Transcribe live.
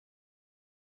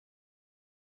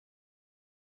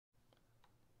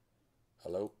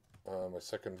Hello, my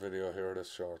second video here of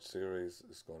this short series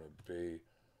is going to be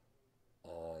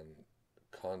on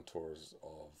contours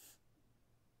of,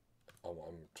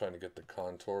 I'm trying to get the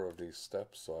contour of these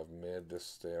steps. So I've made this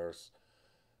stairs,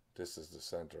 this is the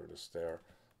center of the stair,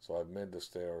 so I've made the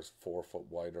stairs 4 foot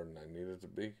wider than I needed to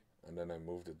be, and then I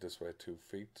moved it this way 2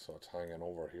 feet so it's hanging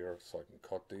over here so I can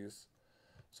cut these.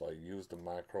 So I used the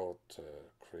macro to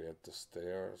create the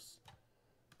stairs.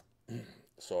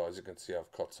 So as you can see,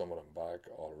 I've cut some of them back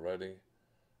already.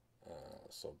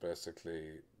 So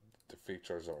basically the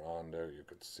features are on there, you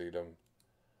could see them.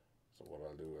 So what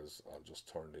I'll do is I'll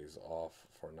just turn these off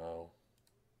for now.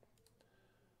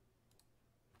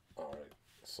 Alright,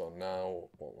 so now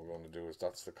what we're going to do is,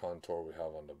 that's the contour we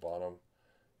have on the bottom.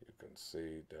 You can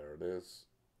see there it is.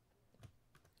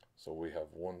 So we have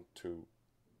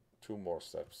two more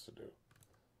steps to do.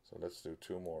 So let's do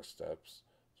 2 more steps.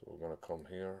 So we're going to come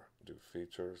here, do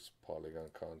features,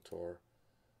 polygon contour,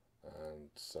 and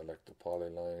select the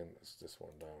polyline. It's this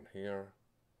one down here.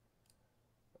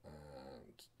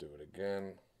 And do it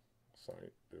again. Sorry,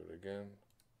 do it again.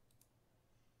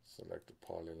 Select the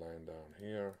polyline down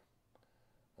here.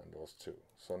 And those 2.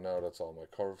 So now that's all my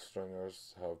curve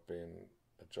stringers have been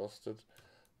adjusted.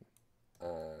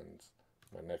 And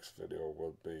my next video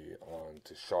will be on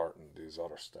to shorten these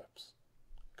other steps.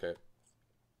 Okay.